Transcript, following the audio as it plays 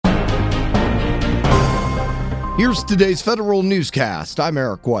Here's today's Federal Newscast. I'm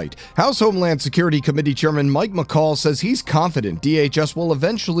Eric White. House Homeland Security Committee Chairman Mike McCaul says he's confident DHS will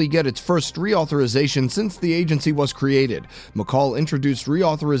eventually get its first reauthorization since the agency was created. McCaul introduced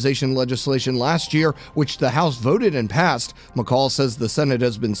reauthorization legislation last year, which the House voted and passed. McCaul says the Senate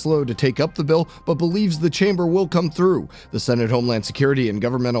has been slow to take up the bill, but believes the chamber will come through. The Senate Homeland Security and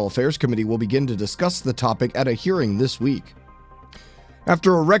Governmental Affairs Committee will begin to discuss the topic at a hearing this week.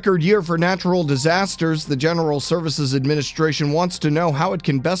 After a record year for natural disasters, the General Services Administration wants to know how it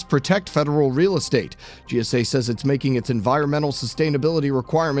can best protect federal real estate. GSA says it's making its environmental sustainability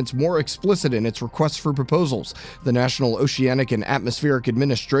requirements more explicit in its requests for proposals. The National Oceanic and Atmospheric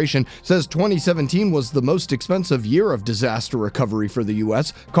Administration says 2017 was the most expensive year of disaster recovery for the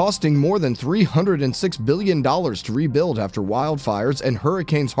U.S., costing more than $306 billion to rebuild after wildfires and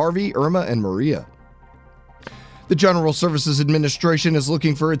Hurricanes Harvey, Irma, and Maria. The General Services Administration is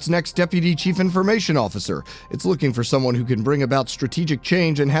looking for its next Deputy Chief Information Officer. It's looking for someone who can bring about strategic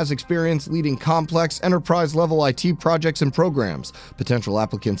change and has experience leading complex enterprise-level IT projects and programs. Potential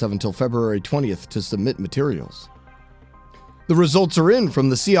applicants have until February 20th to submit materials. The results are in from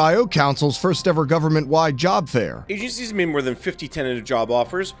the CIO Council's first-ever government-wide job fair. Agencies made more than 50 tentative job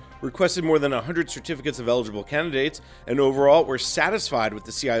offers, requested more than 100 certificates of eligible candidates, and overall were satisfied with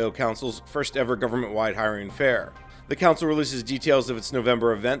the CIO Council's first-ever government-wide hiring fair. The council releases details of its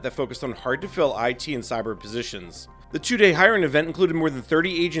November event that focused on hard-to-fill IT and cyber positions. The two-day hiring event included more than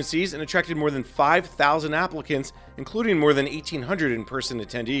 30 agencies and attracted more than 5,000 applicants, including more than 1,800 in-person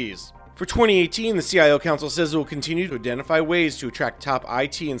attendees. For 2018, the CIO Council says it will continue to identify ways to attract top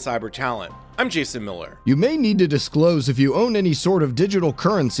IT and cyber talent. I'm Jason Miller. You may need to disclose if you own any sort of digital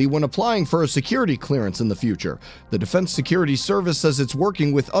currency when applying for a security clearance in the future. The Defense Security Service says it's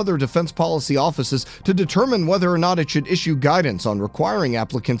working with other defense policy offices to determine whether or not it should issue guidance on requiring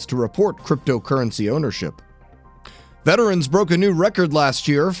applicants to report cryptocurrency ownership. Veterans broke a new record last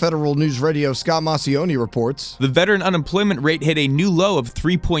year. Federal News Radio Scott Maucione reports. The veteran unemployment rate hit a new low of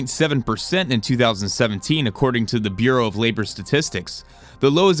 3.7% in 2017, according to the Bureau of Labor Statistics. The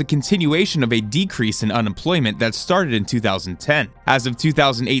low is a continuation of a decrease in unemployment that started in 2010. As of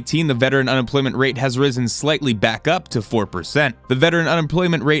 2018, the veteran unemployment rate has risen slightly back up to 4%. The veteran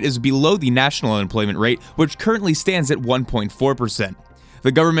unemployment rate is below the national unemployment rate, which currently stands at 1.4%.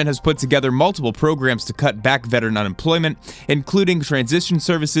 The government has put together multiple programs to cut back veteran unemployment, including transition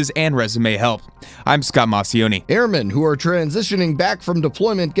services and resume help. I'm Scott Maucione. Airmen who are transitioning back from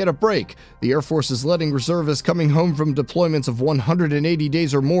deployment get a break. The Air Force is letting reservists coming home from deployments of 180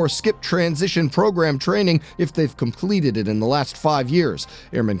 days or more skip transition program training if they've completed it in the last 5 years.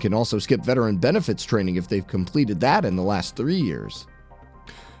 Airmen can also skip veteran benefits training if they've completed that in the last 3 years.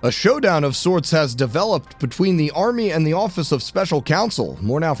 A showdown of sorts has developed between the Army and the Office of Special Counsel.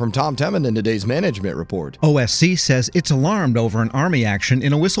 More now from Tom Temin in today's Management Report. OSC says it's alarmed over an Army action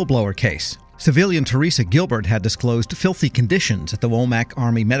in a whistleblower case. Civilian Teresa Gilbert had disclosed filthy conditions at the Womack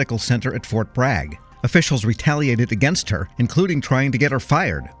Army Medical Center at Fort Bragg. Officials retaliated against her, including trying to get her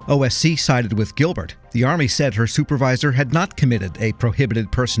fired. OSC sided with Gilbert. The Army said her supervisor had not committed a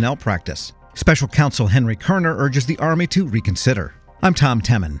prohibited personnel practice. Special Counsel Henry Kerner urges the Army to reconsider. I'm Tom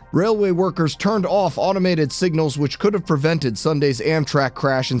Temin. Railway workers turned off automated signals which could have prevented Sunday's Amtrak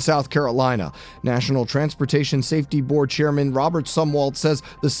crash in South Carolina. National Transportation Safety Board Chairman Robert Sumwalt says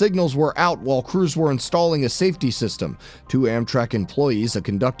the signals were out while crews were installing a safety system. 2 Amtrak employees, a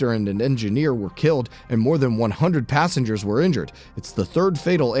conductor and an engineer, were killed and more than 100 passengers were injured. It's the third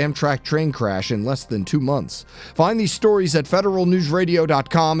fatal Amtrak train crash in less than 2 months. Find these stories at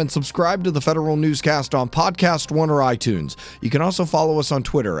federalnewsradio.com and subscribe to the Federal Newscast on Podcast One or iTunes. You can also follow us on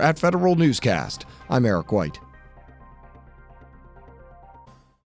Twitter at Federal Newscast. I'm Eric White.